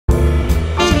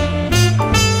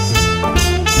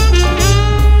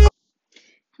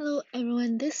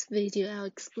everyone, this video I'll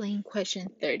explain question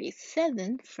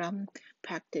 37 from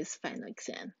practice final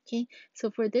exam. Okay,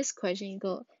 so for this question, you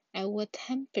go, at what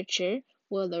temperature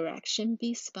will the reaction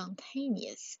be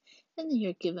spontaneous? And then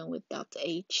you're given with delta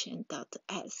H and delta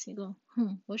S. You go,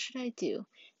 what should I do?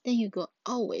 Then you go,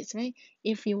 always, right?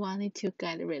 If you wanted to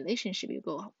get a relationship, you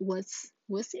go, what's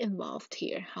involved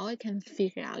here? How I can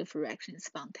figure out if a reaction is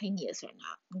spontaneous or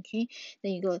not? Okay,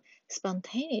 then you go,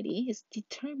 spontaneity is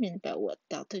determined by what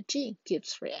delta G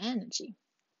gives for energy.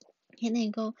 And then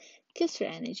you go, gives for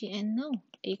energy, and no,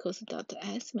 A equals to delta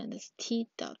S minus T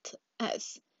delta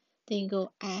S. Then you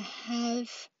go, I have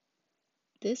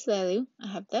this value, I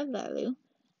have that value.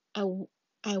 I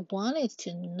wanted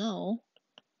to know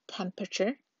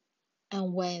temperature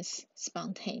and when it's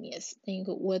spontaneous. Then you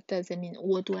go, what does it mean?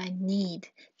 What do I need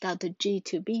delta G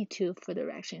to be for the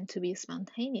reaction to be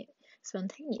spontaneous?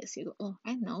 You go, oh,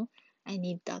 I know. I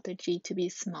need delta G to be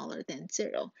smaller than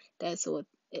 0. That's what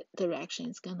the reaction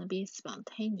is going to be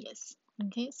spontaneous.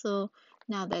 Okay, so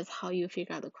now that's how you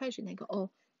figure out the question. They go, oh,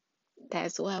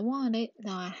 that's what I wanted.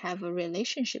 Now I have a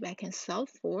relationship I can solve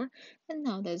for. And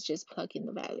now let's just plug in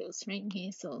the values, right?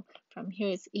 Okay, so from here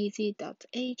it's easy. Delta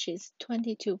H is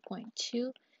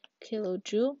 22.2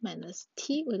 kilojoule minus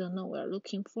T. We don't know what we're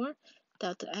looking for.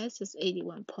 Delta S is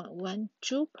 81.1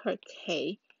 joule per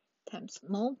K times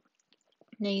mole.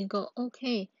 Then you go,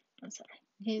 okay, I'm sorry.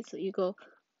 Okay, so you go,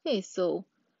 okay, so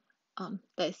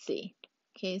let's see.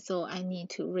 Okay, so I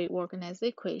need to reorganize the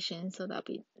equation. So that'll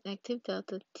be negative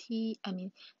delta T,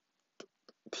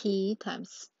 T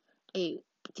times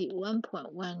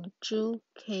 81.1 joule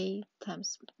K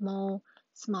times mole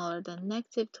smaller than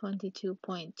negative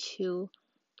 22.2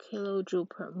 kilojoule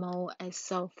per mole. I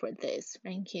solve for this,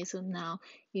 right? Okay, so now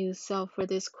you solve for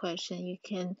this question, you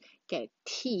can get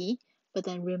T, but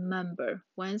then remember,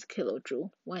 one's kilojoule,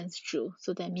 one's joule.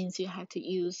 So that means you have to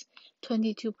use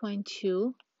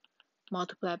 22.2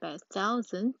 multiplied by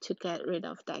 1,000 to get rid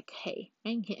of that K,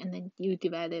 right? Okay, and then you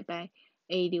divide it by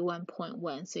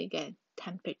 81.1, so you get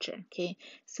temperature. Okay,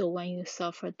 so when you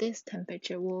solve for this,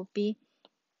 temperature will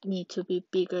need to be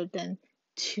bigger than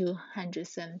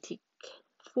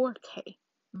 274K.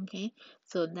 Okay,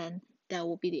 so then that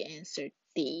will be the answer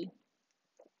D.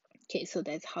 Okay, so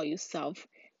that's how you solve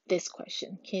this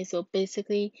question. Okay, so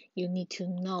basically you need to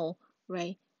know,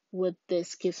 right, what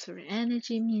this gives for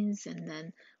energy means, and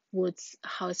then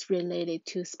how it's related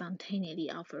to spontaneity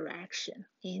of a reaction.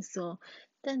 Okay, so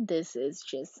then this is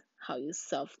just how you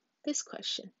solve this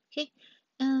question. Okay,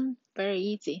 very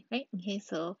easy, right? Okay,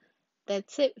 so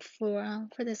that's it for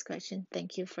this question.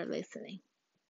 Thank you for listening.